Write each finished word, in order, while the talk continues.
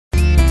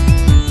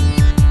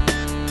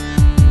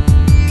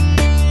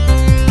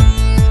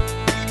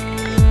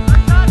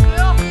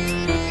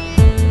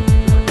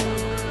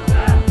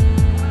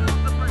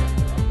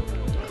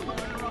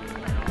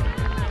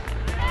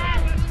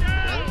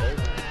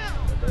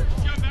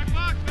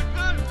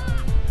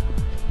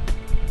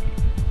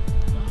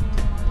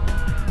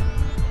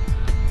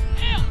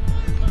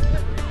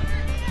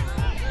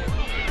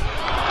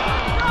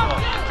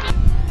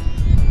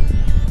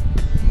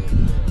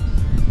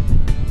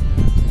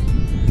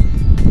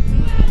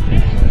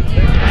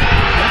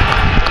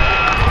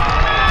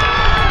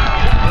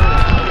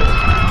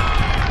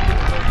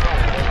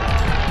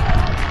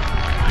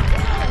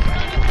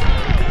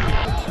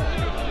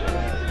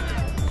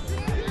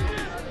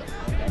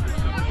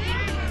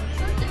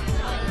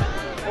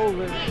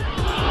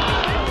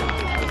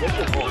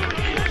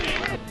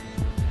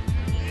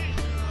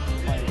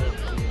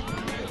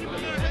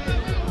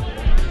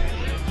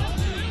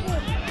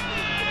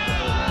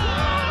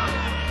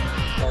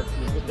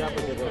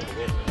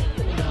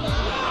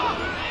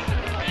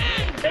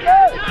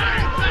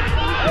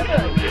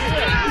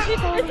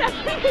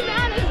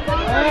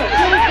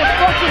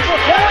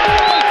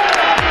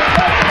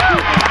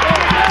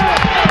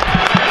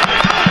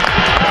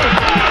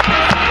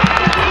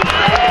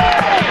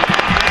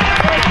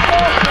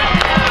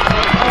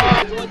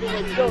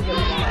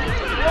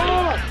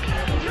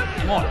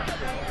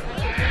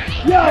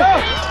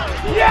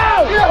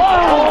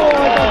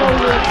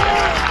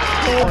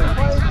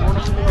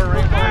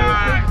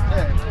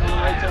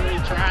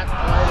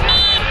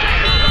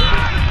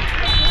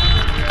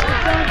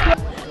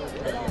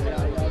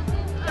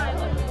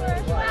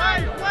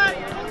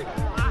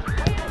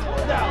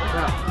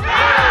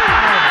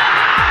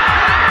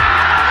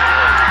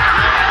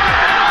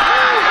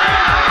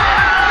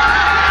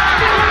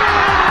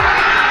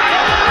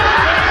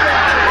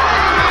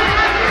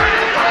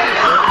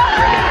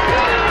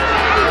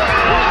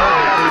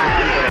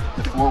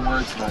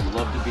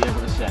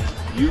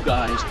You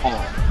guys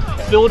are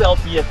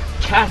Philadelphia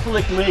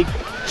Catholic League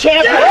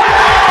champions!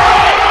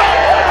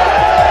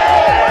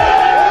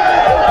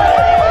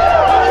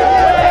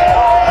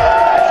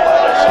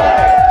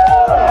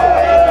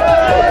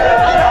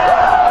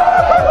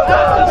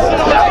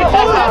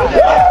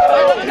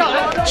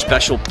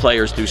 Special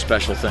players do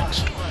special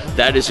things.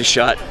 That is a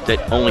shot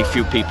that only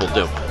few people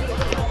do.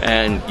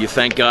 And you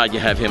thank God you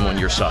have him on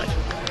your side.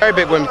 Very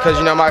big win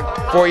because, my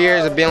 4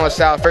 years of being with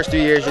Salle, first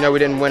 3 years, we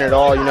didn't win at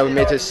all. We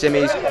made it to the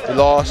semis, we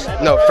lost.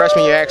 No,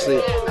 freshman year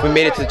actually, we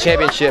made it to the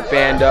championship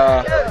and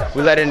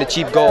we let in a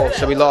cheap goal,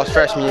 so we lost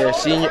freshman year.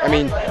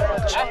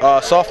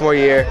 Sophomore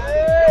year,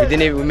 we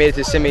made it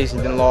to the semis and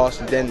then lost.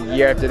 And then the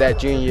year after that,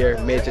 junior year,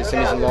 we made it to the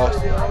semis and lost.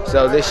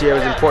 So this year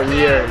was an important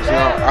year.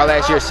 Our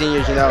last year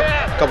seniors,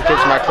 a couple kids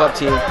from my club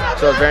team,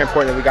 so it was very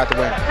important that we got the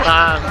win.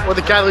 What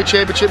the Catholic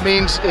Championship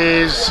means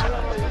is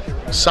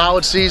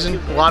solid season,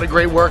 a lot of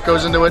great work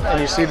goes into it,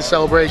 and you see the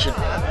celebration.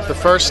 The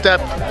first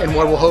step in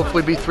what will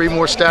hopefully be 3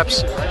 more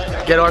steps,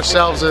 get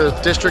ourselves a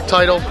district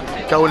title,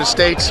 go into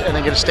states, and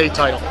then get a state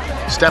title.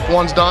 Step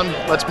 1's done,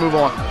 let's move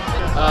on.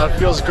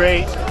 Feels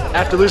great.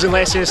 After losing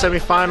last year in the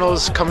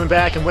semifinals, coming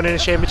back and winning a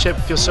championship,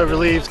 I feel so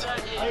relieved.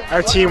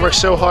 Our team worked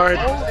so hard,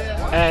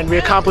 and we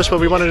accomplished what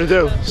we wanted to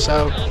do.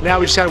 So now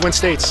we just got to win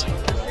states.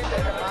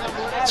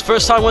 It's the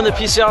first time winning the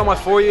PCL in my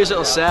 4 years at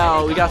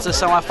LaSalle. We got to the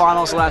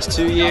semifinals the last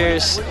 2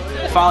 years.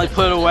 Finally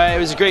put it away. It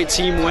was a great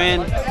team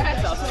win.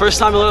 First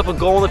time we lit up a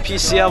goal in the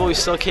PCL, but we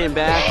still came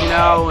back,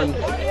 and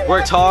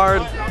worked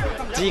hard.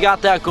 D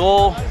got that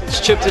goal,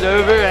 just chipped it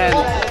over,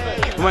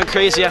 and we went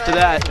crazy after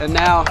that. And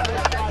now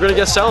we're gonna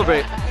get to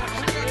celebrate.